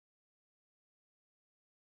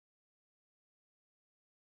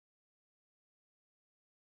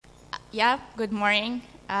Yeah, good morning.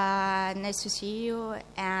 Nice to see you.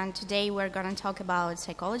 And today we're going to talk about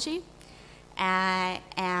psychology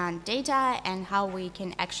and data and how we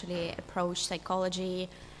can actually approach psychology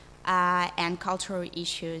and cultural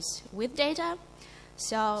issues with data.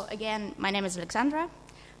 So again, my name is Alexandra.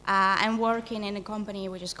 I'm working in a company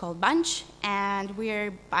which is called Bunch, and we're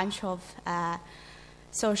a bunch of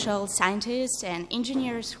social scientists and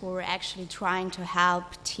engineers who are actually trying to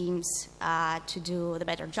help teams to do the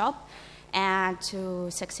better job and to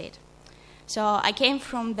succeed. So I came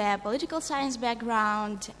from the political science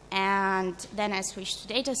background, and then I switched to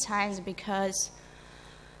data science because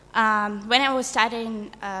when I was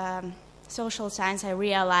studying social science, I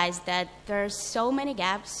realized that there's so many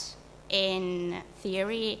gaps in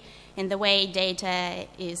theory, in the way data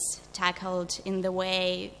is tackled, in the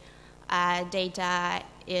way data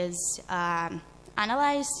is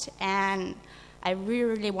analyzed, and I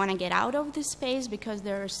really want to get out of this space because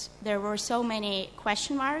there were so many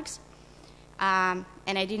question marks, and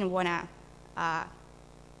I didn't want to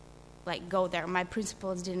go there. My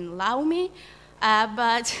principles didn't allow me,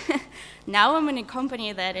 but now I'm in a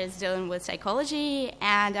company that is dealing with psychology,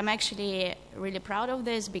 and I'm actually really proud of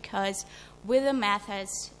this because with the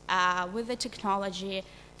methods, with the technology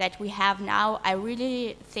that we have now, I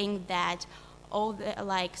really think that all the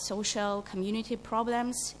social community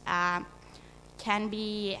problems can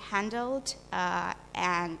be handled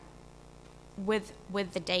and with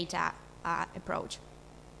the data approach.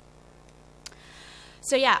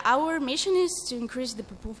 So yeah, our mission is to increase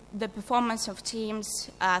the performance of teams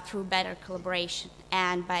through better collaboration.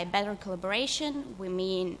 And by better collaboration, we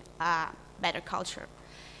mean better culture.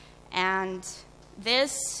 And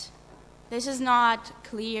this is not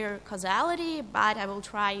clear causality, but I will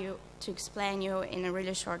try to explain you in a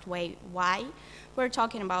really short way why we're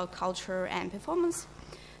talking about culture and performance.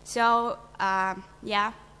 So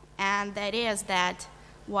yeah, and that is that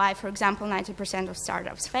why, for example, 90% of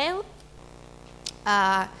startups fail.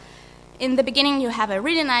 In the beginning, you have a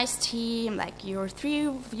really nice team, like you're three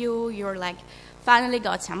of you, you're finally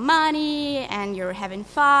got some money, and you're having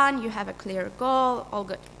fun, you have a clear goal, all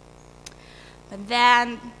good. But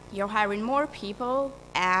then you're hiring more people,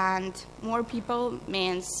 and more people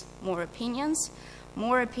means more opinions.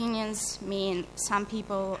 More opinions mean some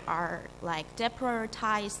people are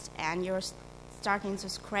deprioritized, and you're starting to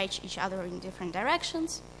scratch each other in different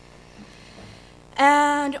directions.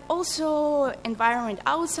 And also, environment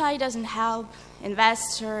outside doesn't help.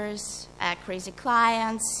 Investors, crazy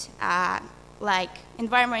clients,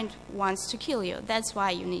 environment wants to kill you. That's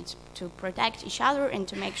why you need to protect each other and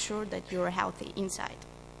to make sure that you're healthy inside.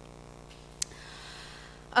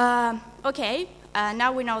 Okay,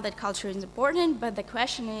 now we know that culture is important, but the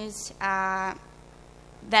question is,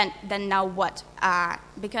 then now what?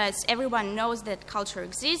 Because everyone knows that culture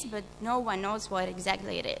exists, but no one knows what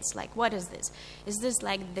exactly it is. What is this? Is this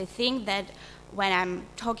the thing that when I'm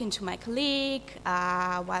talking to my colleague,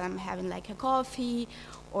 while I'm having a coffee,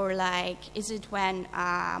 or is it when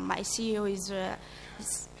my CEO is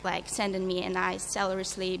sending me a nice salary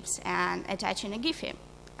slips and attaching a Giphy?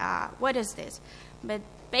 What is this? But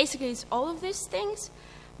basically, it's all of these things.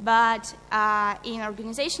 But in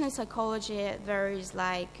organizational psychology, there is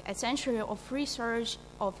a century of research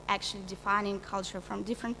of actually defining culture from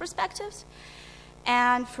different perspectives.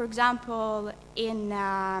 And for example, in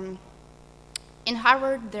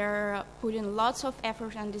Harvard, they're putting lots of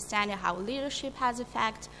effort in understanding how leadership has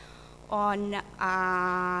effect on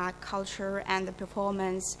culture and the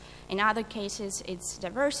performance. In other cases, it's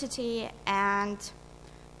diversity. And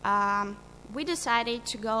we decided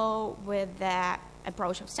to go with the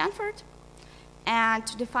approach of Stanford and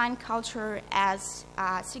to define culture as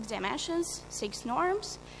 6 dimensions, 6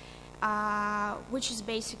 norms, which is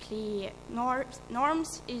basically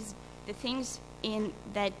norms is the things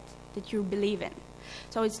that you believe in.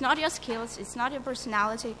 So it's not your skills, it's not your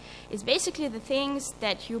personality, it's basically the things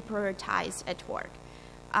that you prioritize at work.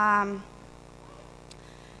 And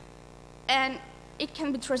it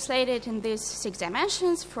can be translated in these 6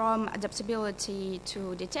 dimensions, from adaptability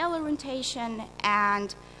to detail orientation,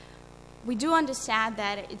 and we do understand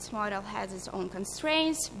that its model has its own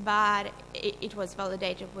constraints, but it was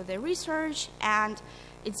validated with the research, and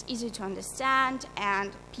it's easy to understand,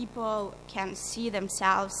 and people can see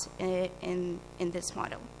themselves in this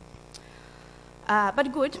model.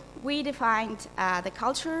 But good, we defined the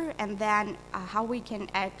culture, and then how we can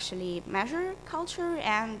actually measure culture,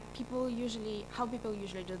 and how people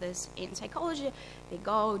usually do this in psychology. They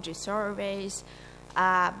go do surveys,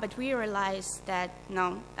 but we realized that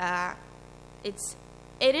no,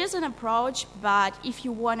 it is an approach, but if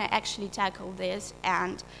you want to actually tackle this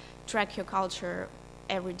and track your culture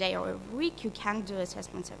every day or every week. You can't do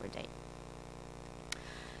assessments every day.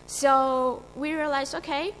 So we realized,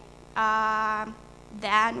 okay,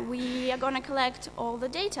 then we are going to collect all the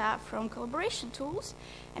data from collaboration tools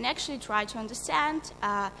and actually try to understand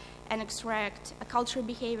and extract cultural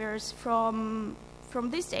behaviors from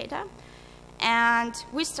this data. And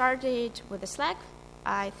we started with a Slack.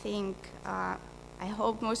 I think, I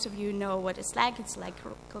hope most of you know what is Slack. It's like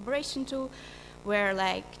a collaboration tool where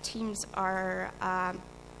like teams are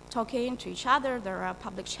talking to each other. There are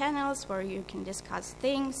public channels where you can discuss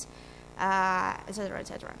things, et cetera, et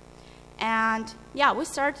cetera. And yeah, we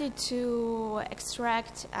started to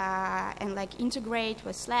extract and like integrate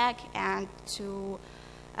with Slack and to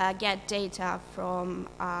get data from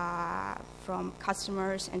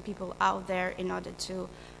customers and people out there in order to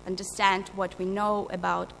understand what we know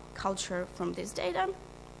about culture from this data.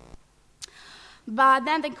 But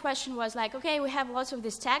then the question was like, okay, we have lots of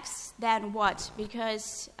this text, then what?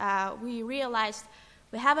 Because we realized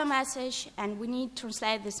we have a message and we need to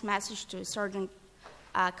translate this message to a certain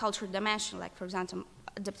cultural dimension, like for example,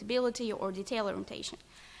 adaptability or detail orientation.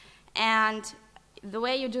 And the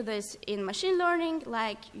way you do this in machine learning,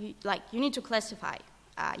 you need to classify.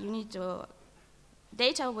 You need to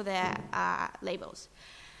data with the labels.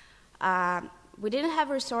 We didn't have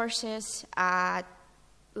resources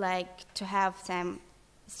to have some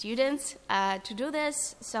students to do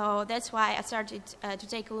this, so that's why I started to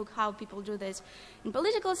take a look how people do this in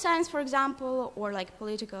political science, for example, or like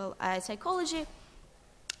political psychology.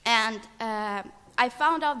 And I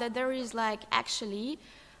found out that there is like actually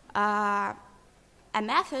a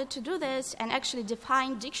method to do this and actually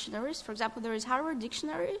define dictionaries. For example, there is Harvard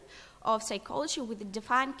Dictionary of Psychology with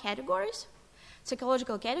defined categories,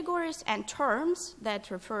 psychological categories and terms that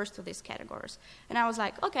refers to these categories. And I was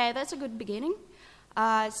like, okay, that's a good beginning.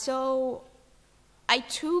 So I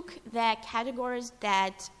took the categories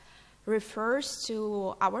that refers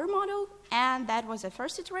to our model, and that was the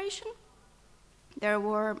first iteration. There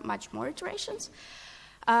were much more iterations.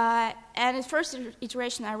 And in the first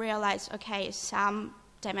iteration, I realized, okay, some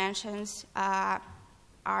dimensions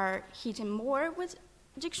are hidden more with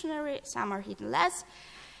dictionary, some are hidden less.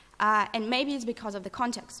 And maybe it's because of the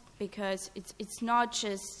context, because it's not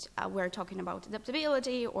just we're talking about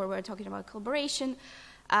adaptability or we're talking about collaboration.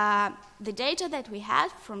 The data that we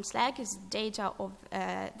had from Slack is data of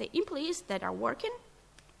the employees that are working.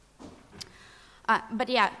 But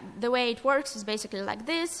yeah, the way it works is basically like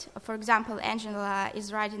this. For example, Angela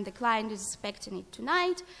is writing the client is expecting it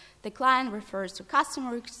tonight. The client refers to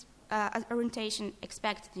customer orientation,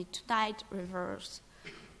 expecting it tonight refers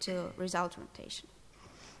to result orientation.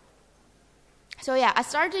 So yeah, I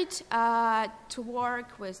started to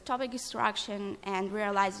work with topic extraction and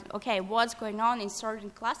realized, okay, what's going on in certain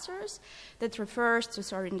clusters that refers to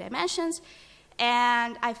certain dimensions.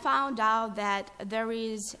 And I found out that there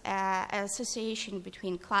is an association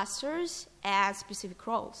between clusters and specific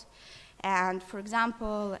roles. And for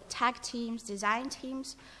example, tech teams, design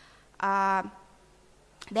teams,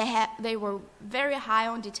 they were very high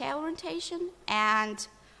on detail orientation. And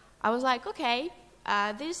I was like, okay,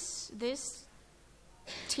 these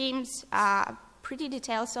teams are pretty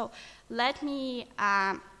detailed, so let me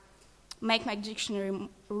make my dictionary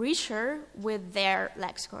richer with their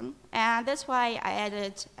lexicon. And that's why I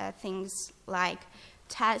added things like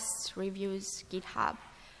tests, reviews, GitHub,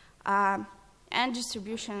 and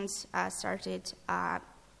distributions started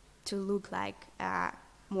to look like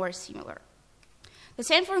more similar. The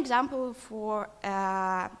same, for example, for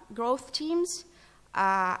growth teams.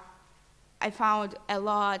 I found a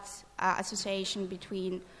lot association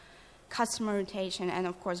between customer orientation and,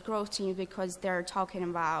 of course, growth teams, because they're talking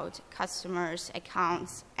about customers,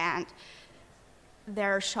 accounts, and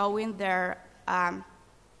they're showing their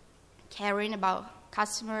caring about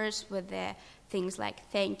customers with the things like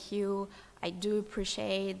thank you, I do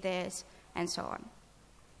appreciate this, and so on.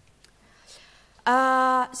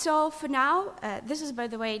 So for now, this is, by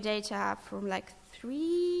the way, data from like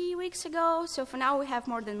 3 weeks ago. So for now, we have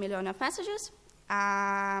more than 1 million of messages,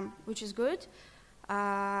 which is good.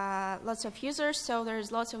 Lots of users, so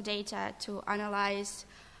there's lots of data to analyze,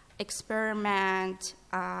 experiment,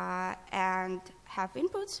 and have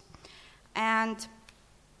inputs. And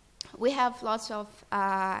we have lots of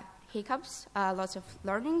hiccups, lots of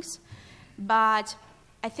learnings. But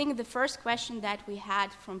I think the first question that we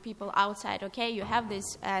had from people outside, okay, you have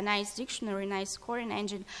this nice dictionary, nice scoring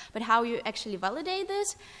engine, but how you actually validate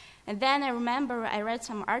this? And then I remember I read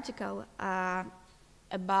some article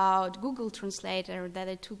about Google Translator, that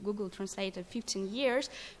it took Google Translator 15 years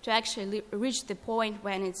to actually reach the point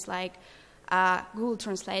when it's like Google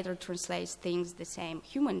Translator translates things the same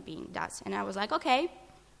human being does. And I was like, okay,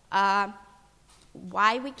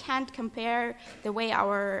 why we can't compare the way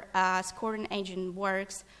our scoring engine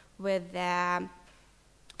works with the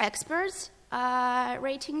experts'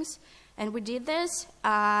 ratings. And we did this,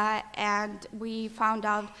 and we found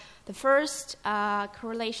out the first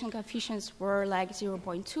correlation coefficients were like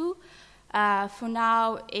 0.2. For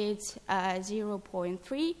now, it's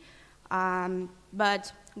 0.3,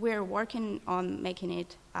 but we're working on making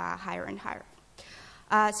it higher and higher.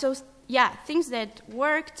 So yeah, things that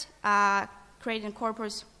worked, creating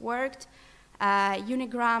corpus worked,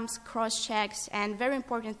 unigrams, cross-checks, and very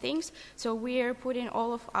important things. So we're putting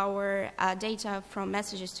all of our data from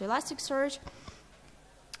messages to Elasticsearch.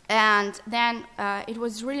 And then it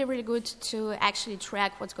was really, really good to actually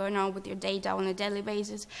track what's going on with your data on a daily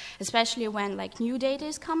basis, especially when like new data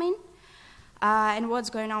is coming, and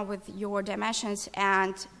what's going on with your dimensions,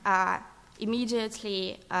 and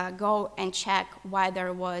immediately go and check why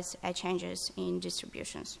there was changes in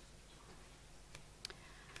distributions.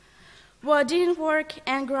 What didn't work,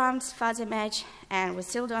 n-grams, fuzzy match, and we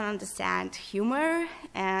still don't understand humor.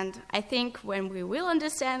 And I think when we will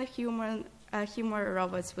understand humor,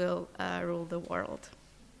 robots will rule the world.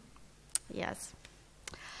 Yes.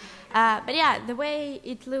 But yeah, the way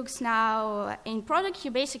it looks now in product,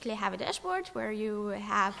 you basically have a dashboard where you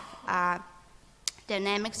have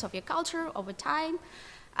dynamics of your culture over time,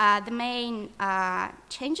 the main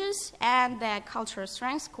changes, and the cultural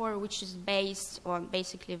strength score, which is based on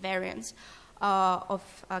basically variance of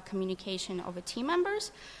communication of the team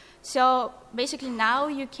members. So basically now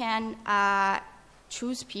you can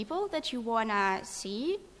choose people that you want to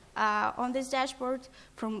see on this dashboard,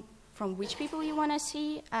 from which people you want to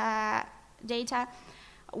see data.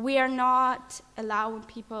 We are not allowing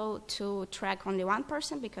people to track only one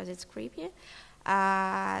person because it's creepy.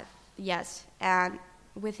 Yes, and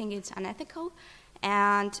we think it's unethical.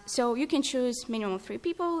 And so you can choose minimum 3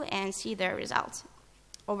 people and see their results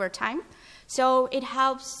over time. So it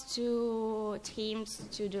helps to teams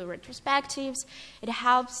to do retrospectives. It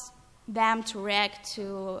helps them to react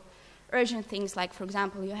to urgent things like, for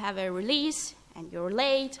example, you have a release and you're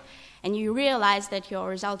late and you realize that your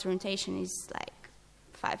result orientation is like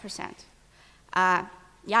 5%.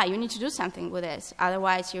 Yeah, you need to do something with this.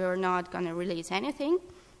 Otherwise, you're not going to release anything.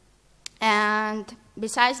 And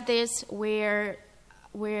besides this, we're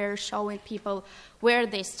showing people where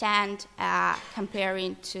they stand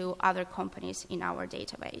comparing to other companies in our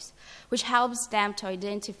database, which helps them to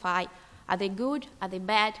identify, are they good, are they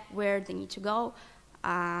bad, where they need to go,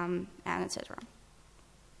 and etc.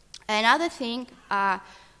 Another thing,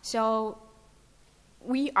 so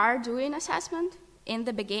we are doing assessment in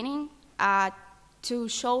the beginning to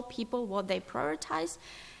show people what they prioritize,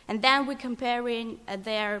 and then we're comparing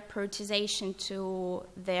their prioritization to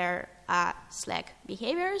their Slack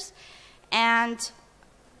behaviors. And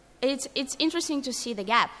it's interesting to see the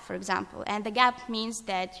gap, for example. And the gap means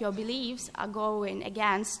that your beliefs are going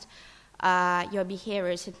against your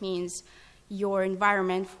behaviors. It means your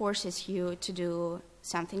environment forces you to do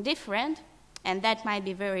something different, and that might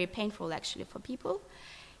be very painful, actually, for people.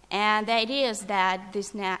 And the idea is that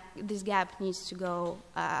this gap needs to go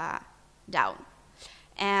down.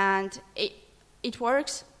 And it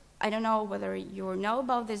works. I don't know whether you know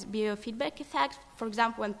about this biofeedback effect. For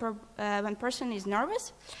example, when person is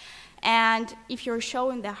nervous, and if you're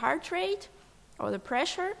showing the heart rate or the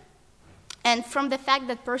pressure, and from the fact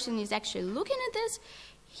that person is actually looking at this,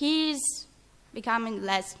 he's becoming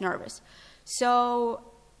less nervous. So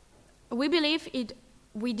we believe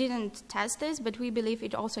we didn't test this, but we believe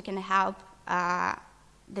it also can help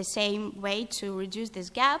the same way to reduce this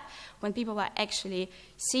gap when people are actually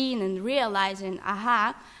seeing and realizing,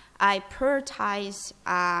 aha, I prioritize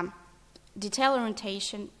detail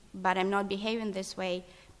orientation, but I'm not behaving this way.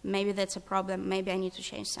 Maybe that's a problem. Maybe I need to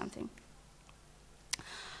change something.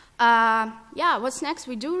 Yeah, what's next?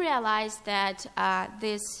 We do realize that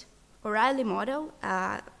this O'Reilly model,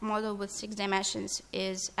 model with 6 dimensions,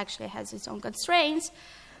 actually has its own constraints,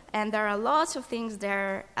 and there are lots of things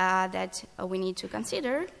there that we need to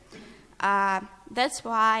consider. That's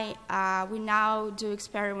why we now do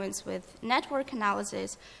experiments with network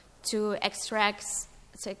analysis to extract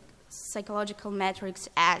psychological metrics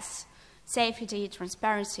as safety,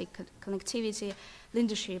 transparency, connectivity,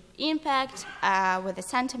 leadership impact, with the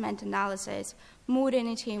sentiment analysis, mood in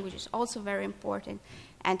a team, which is also very important,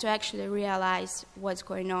 and to actually realize what's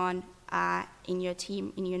going on in your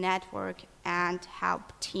team, in your network, and help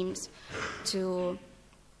teams to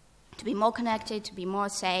be more connected, to be more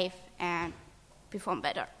safe, and perform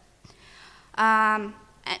better.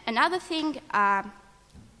 Another thing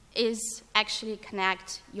is actually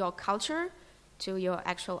connect your culture to your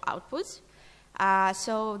actual outputs.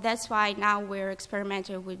 So that's why now we're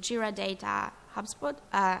experimenting with Jira data, HubSpot,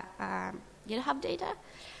 GitHub data.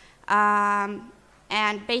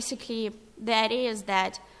 And basically, the idea is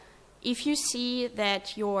that if you see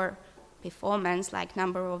that your performance, like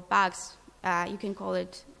number of bugs, you can call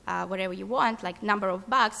it whatever you want, like number of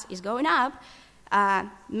bugs is going up,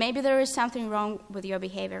 maybe there is something wrong with your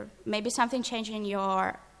behavior. Maybe something changed in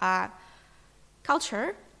your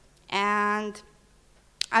culture, and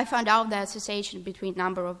I found out the association between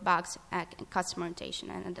number of bugs and customer orientation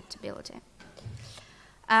and adaptability.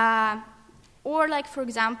 Or, like, for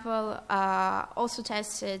example, also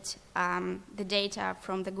tested the data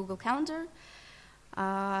from the Google Calendar.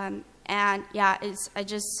 And yeah, I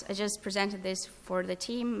just presented this for the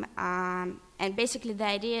team. And basically the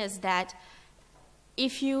idea is that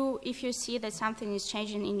if you see that something is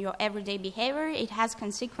changing in your everyday behavior, it has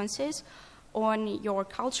consequences on your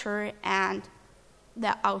culture and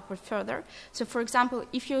the output further. So for example,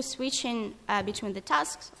 if you're switching between the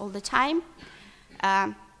tasks all the time,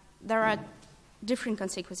 there are different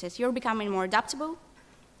consequences. You're becoming more adaptable,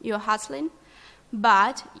 you're hustling,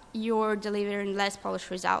 but you're delivering less polished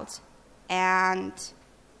results, and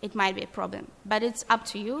it might be a problem. But it's up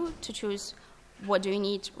to you to choose what do you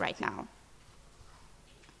need right now.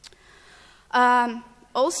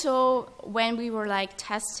 Also, when we were like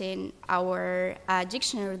testing our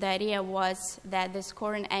dictionary, the idea was that the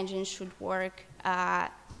scoring engine should work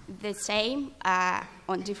the same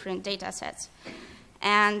on different data sets.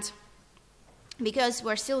 And because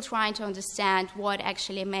we're still trying to understand what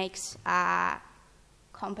actually makes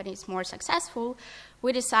companies more successful,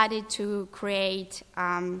 we decided to create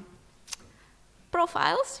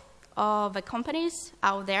profiles of the companies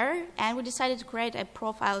out there, and we decided to create a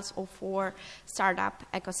profiles for startup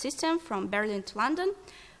ecosystem from Berlin to London.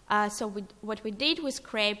 So what we did was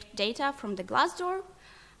scrape data from the Glassdoor.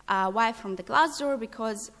 Why from the Glassdoor?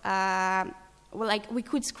 Because well, like, we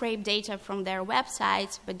could scrape data from their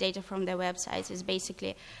websites, but data from their websites is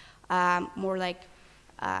basically more like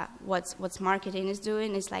what's marketing is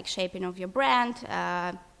doing, is like shaping of your brand.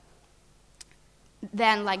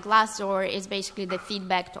 Then, like, Glassdoor is basically the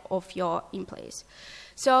feedback of your employees.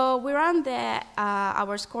 So we ran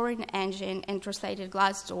our scoring engine and translated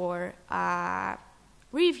Glassdoor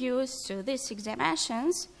reviews to these 6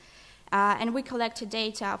 dimensions, and we collected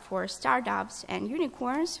data for startups and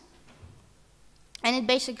unicorns. And it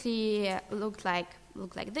basically looked like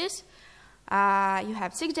this. You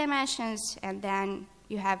have 6 dimensions, and then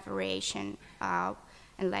you have variation.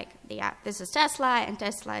 And like, yeah, this is Tesla, and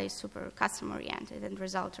Tesla is super customer-oriented and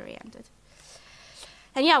result-oriented.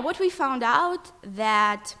 And yeah, what we found out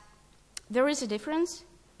that there is a difference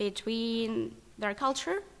between their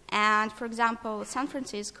culture. And for example, San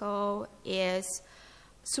Francisco is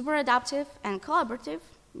super adaptive and collaborative.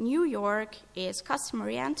 New York is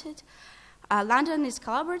customer-oriented. London is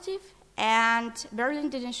collaborative, and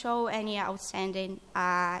Berlin didn't show any outstanding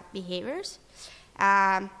behaviors.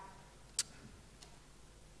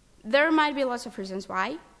 There might be lots of reasons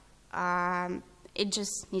why. It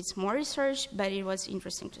just needs more research, but it was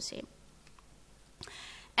interesting to see.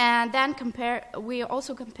 And then we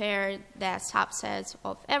also compared the subsets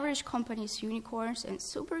of average companies, unicorns, and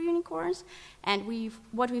super unicorns. And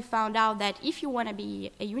what we found out that if you want to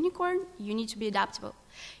be a unicorn, you need to be adaptable.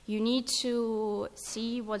 You need to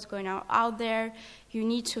see what's going on out there. You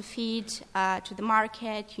need to feed to the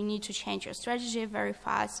market. You need to change your strategy very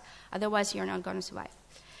fast. Otherwise, you're not going to survive.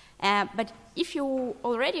 But if you're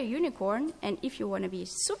already a unicorn, and if you want to be a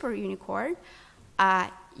super unicorn,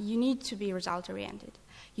 you need to be result-oriented.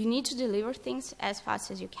 You need to deliver things as fast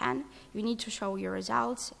as you can. You need to show your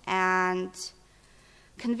results and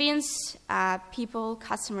convince people,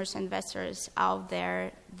 customers, investors out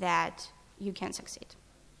there that you can succeed.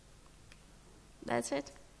 That's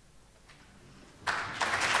it.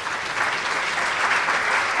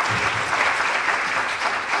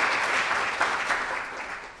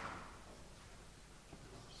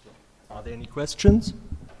 Are there any questions?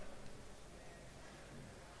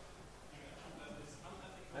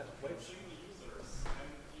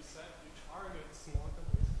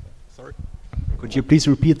 Sorry. Could you please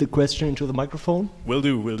repeat the question into the microphone? Will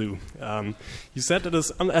do. You said it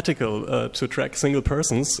is unethical to track single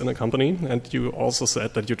persons in a company, and you also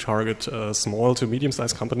said that you target small to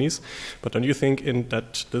medium-sized companies. But don't you think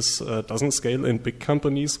that this doesn't scale in big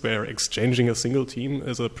companies where exchanging a single team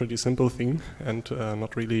is a pretty simple thing and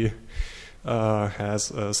not really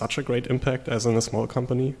has such a great impact as in a small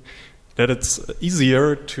company? That it's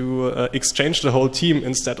easier to exchange the whole team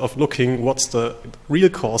instead of looking what's the real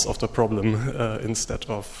cause of the problem instead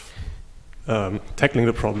of tackling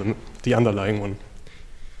the problem, the underlying one.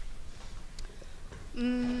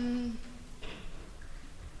 I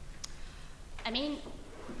mean,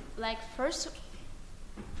 like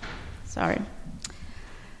sorry.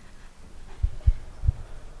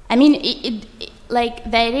 I mean, like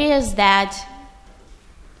the idea is that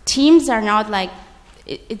teams are not like,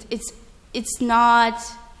 it's not,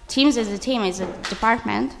 teams as a team, is a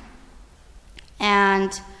department.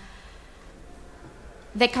 And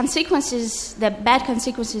the consequences, the bad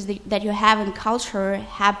consequences that you have in culture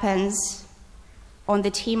happens on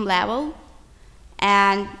the team level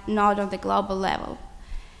and not on the global level.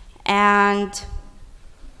 And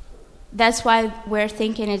that's why we're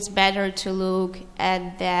thinking it's better to look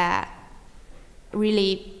at the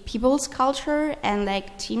really people's culture and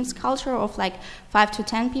like teams culture of like 5 to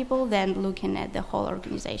 10 people than looking at the whole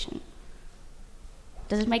organization.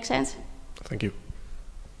 Does it make sense? Thank you.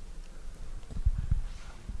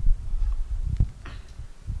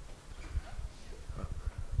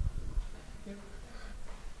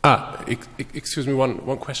 Excuse me,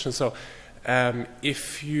 one question. So,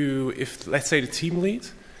 if let's say the team lead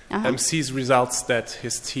sees results that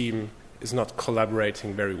his team is not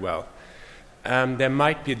collaborating very well, there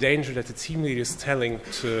might be a danger that the team lead is telling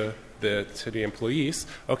to the employees,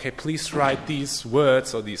 okay, please write these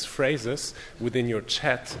words or these phrases within your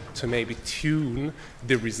chat to maybe tune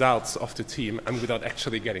the results of the team and without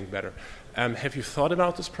actually getting better. Have you thought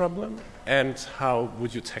about this problem, and how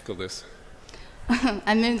would you tackle this?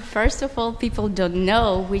 I mean, first of all, people don't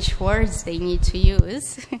know which words they need to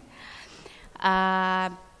use. Yeah,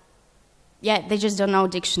 they just don't know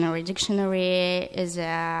dictionary. Dictionary is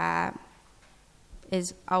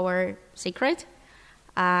our secret.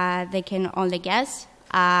 They can only guess.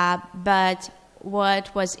 But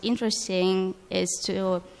what was interesting is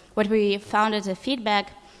what we found as a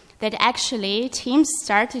feedback, that actually teams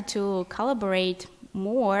started to collaborate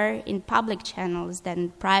more in public channels than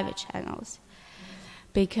private channels.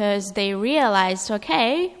 Because they realized,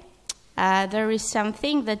 okay, there is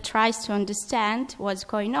something that tries to understand what's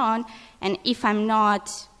going on, and if I'm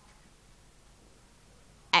not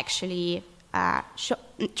actually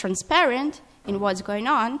transparent in what's going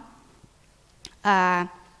on,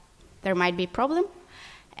 there might be a problem.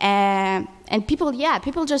 And people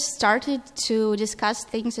just started to discuss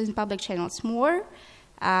things in public channels more,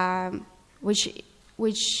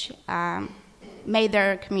 which made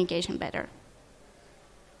their communication better.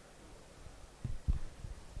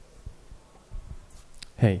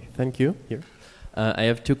 Hey, thank you. Here, I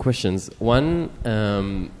have two questions. One,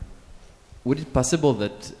 would it possible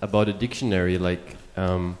that about a dictionary, like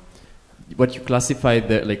what you classify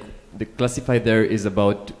there, like the classify there is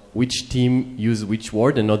about which team use which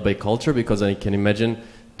word and not by culture? Because I can imagine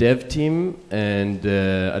dev team and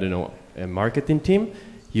I don't know, a marketing team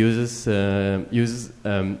uses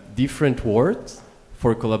different words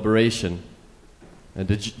for collaboration.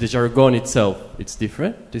 The jargon itself, it's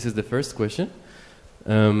different. This is the first question.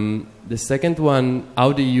 The second one,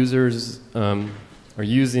 how the users are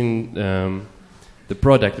using the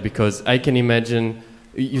product, because I can imagine,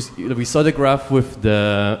 we saw the graph with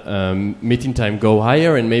the meeting time go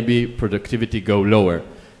higher and maybe productivity go lower.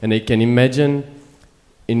 And I can imagine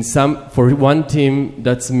for one team,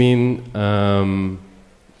 that's mean,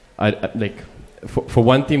 for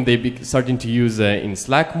one team they be starting to use in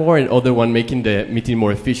Slack more, and other one making the meeting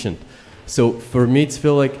more efficient. So for me, it's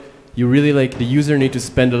feel like you really like the user need to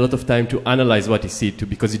spend a lot of time to analyze what you see too,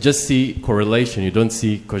 because you just see correlation, you don't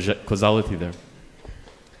see causality there.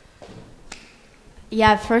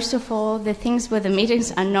 Yeah, first of all, the things with the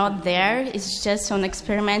meetings are not there. It's just on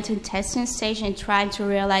experimental testing stage and trying to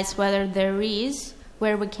realize whether there is,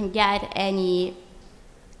 where we can get any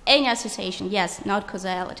association, yes, not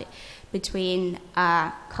causality, between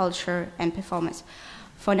culture and performance.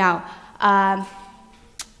 For now, I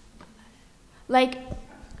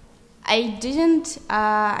didn't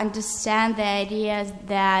understand the idea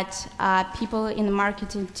that people in the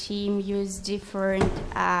marketing team use different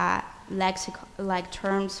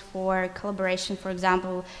terms for collaboration, for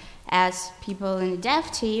example, as people in the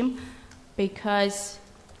dev team, because,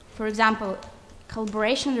 for example,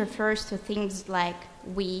 collaboration refers to things like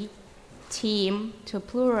we, team, to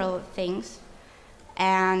plural things,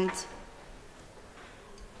 and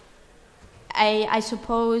I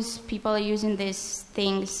suppose people are using these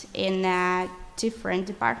things in different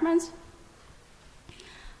departments.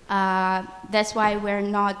 That's why we're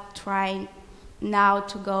not trying now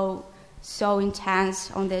to go so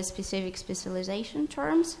intense on the specific specialization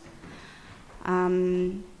terms.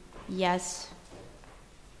 Yes.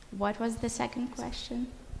 What was the second question?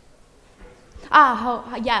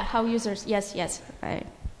 How users, yes. Right.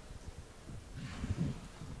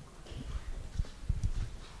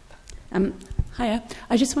 Hiya.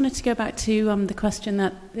 I just wanted to go back to the question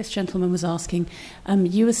that this gentleman was asking.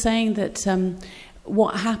 You were saying that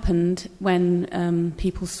what happened when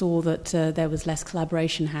people saw that there was less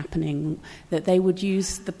collaboration happening, that they would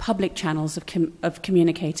use the public channels of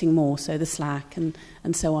communicating more, so the Slack and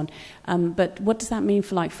so on. But what does that mean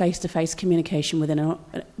for like face-to-face communication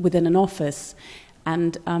within an office?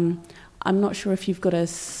 And I'm not sure if you've got a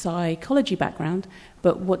psychology background,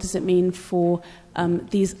 but what does it mean for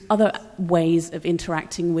these other ways of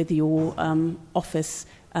interacting with your office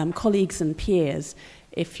colleagues and peers,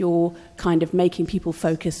 if you're kind of making people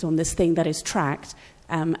focus on this thing that is tracked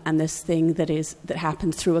and this thing that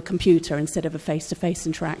happens through a computer instead of a face-to-face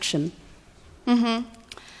interaction? Mm-hmm.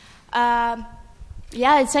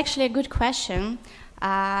 Yeah, it's actually a good question.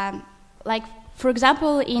 Like, for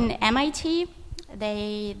example, in MIT,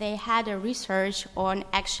 they had a research on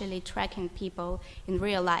actually tracking people in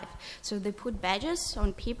real life. So they put badges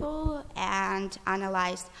on people and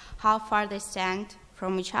analyzed how far they stand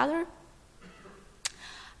from each other.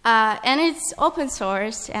 And it's open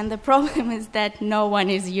source, and the problem is that no one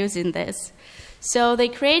is using this. So they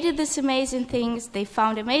created these amazing things, they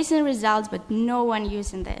found amazing results, but no one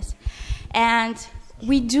using this. And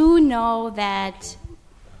we do know that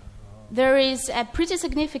there is a pretty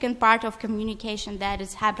significant part of communication that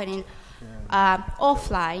is happening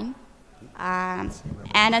offline, and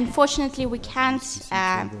unfortunately we can't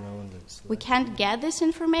get this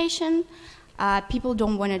information. People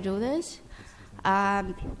don't want to do this,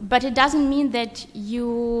 but it doesn't mean that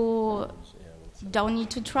you don't need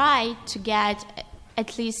to try to get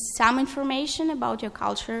at least some information about your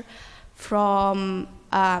culture from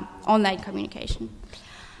online communication.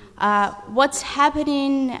 What's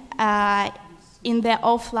happening in the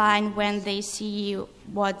offline when they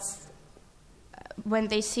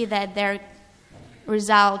see that their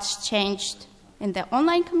results changed in the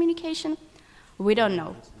online communication? We don't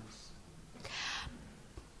know.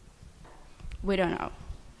 We don't know.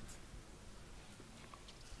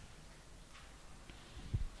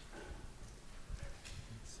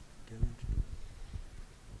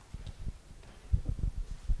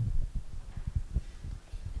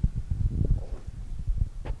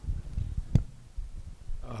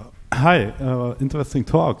 Hi, interesting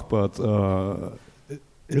talk, but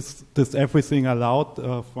is this everything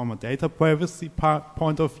allowed from a data privacy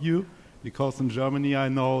point of view? Because in Germany I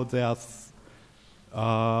know there's,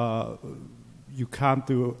 you can't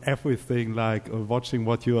do everything like watching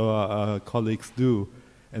what your colleagues do,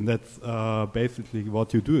 and that's basically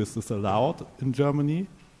what you do. Is this allowed in Germany?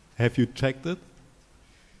 Have you checked it?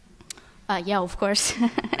 Yeah, of course.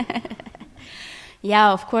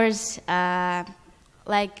 Yeah, of course.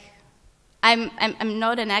 Like, I'm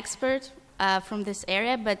not an expert from this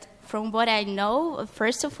area, but from what I know,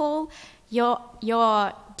 first of all,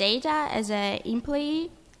 your data as an employee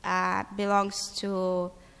belongs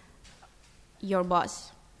to your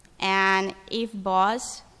boss. And if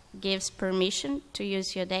boss gives permission to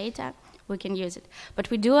use your data, we can use it. But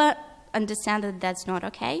we do understand that that's not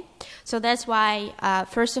okay. So that's why,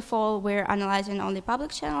 first of all, we're analyzing only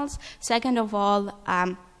public channels. Second of all,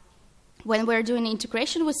 when we're doing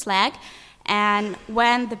integration with Slack, and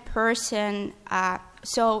when the person,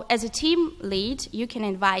 so as a team lead, you can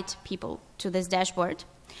invite people to this dashboard.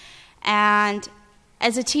 And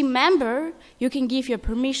as a team member, you can give your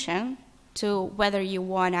permission to whether you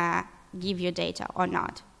want to give your data or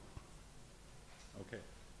not. Okay.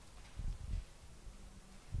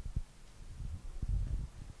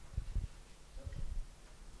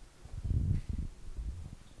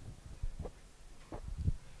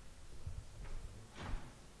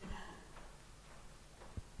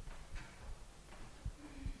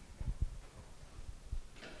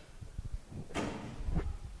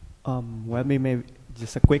 Well, maybe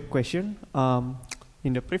just a quick question.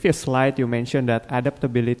 In the previous slide, you mentioned that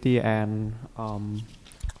adaptability and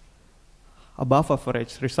above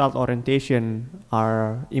average result orientation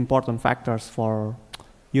are important factors for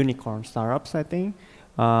unicorn startups, I think.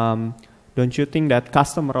 Don't you think that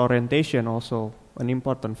customer orientation also an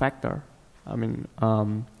important factor? I mean,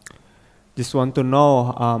 just want to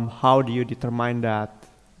know how do you determine that,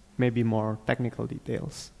 maybe more technical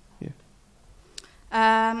details.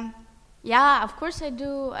 Yeah, of course I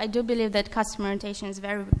do. I do believe that customer orientation is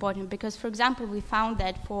very important because, for example, we found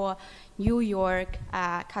that for New York,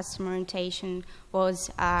 customer orientation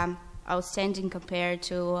was outstanding compared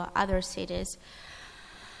to other cities.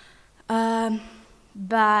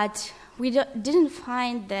 But we didn't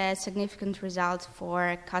find the significant results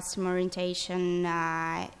for customer orientation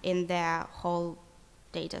in the whole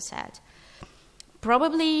data set.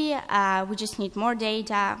 Probably we just need more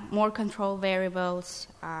data, more control variables.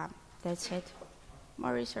 That's it.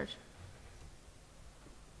 more research.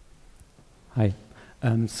 Hi.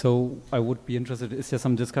 So I would be interested, is there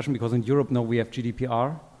some discussion, because in Europe now we have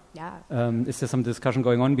GDPR. Yeah. Is there some discussion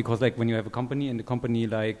going on? Because like when you have a company and the company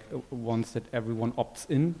like wants that everyone opts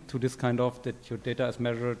in to this kind of, that your data is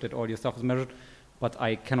measured, that all your stuff is measured, but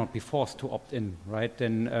I cannot be forced to opt in, right?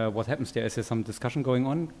 Then what happens there? Is there some discussion going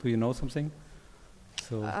on? Do you know something?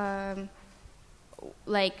 So.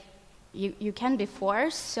 Like you can be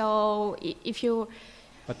forced, so if you...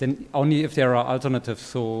 But then only if there are alternatives.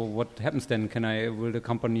 So what happens then? Will the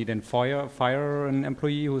company then fire an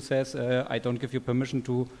employee who says, I don't give you permission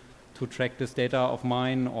to track this data of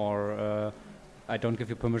mine, or I don't give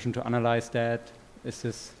you permission to analyze that? Is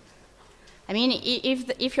this... I mean,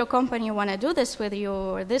 if your company want to do this with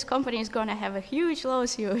you, this company is going to have a huge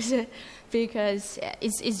lawsuit because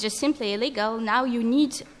it's just simply illegal. Now you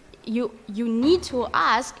need to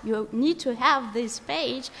ask, you need to have this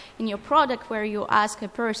page in your product where you ask a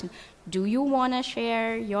person, do you want to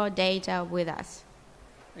share your data with us?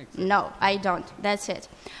 Exactly. No, I don't. That's it.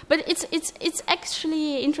 But it's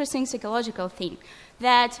actually an interesting psychological thing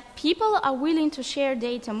that people are willing to share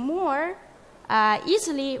data more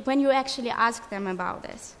easily when you actually ask them about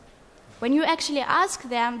this. When you actually ask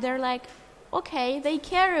them, they're like, okay, they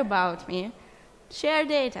care about me. Share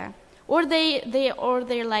data. Or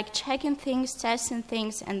they're like checking things, testing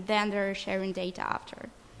things, and then they're sharing data after.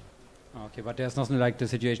 Okay, but there's nothing like the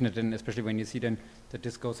situation that then, especially when you see then that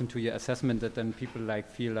this goes into your assessment, that then people like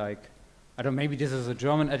feel like, I don't know, maybe this is a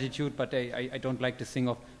German attitude, but I don't like this thing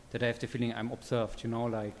of that I have the feeling I'm observed, you know,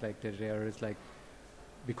 like that there is like,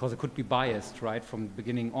 because it could be biased, right, from the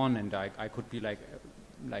beginning on, and I could be like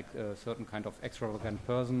a certain kind of extravagant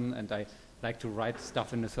person, and I like to write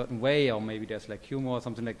stuff in a certain way, or maybe there's like humor or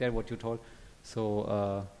something like that, what you told.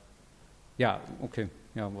 So, yeah, okay.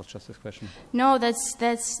 Yeah, it was just this question. No, that's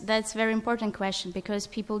very important question, because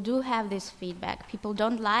people do have this feedback. People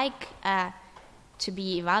don't like to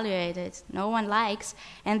be evaluated. No one likes.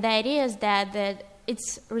 And the idea is that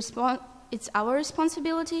it's our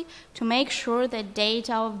responsibility to make sure that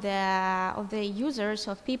data of the users,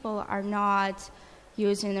 of people, are not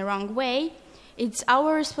used in the wrong way. It's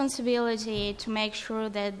our responsibility to make sure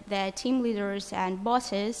that the team leaders and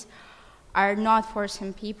bosses are not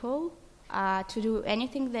forcing people to do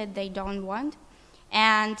anything that they don't want.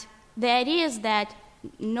 And the idea is that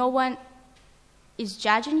no one is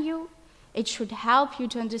judging you. It should help you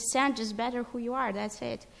to understand just better who you are. That's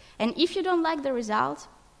it. And if you don't like the result,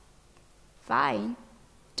 fine.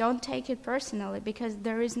 Don't take it personally, because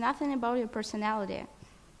there is nothing about your personality.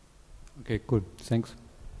 Okay, good. Thanks.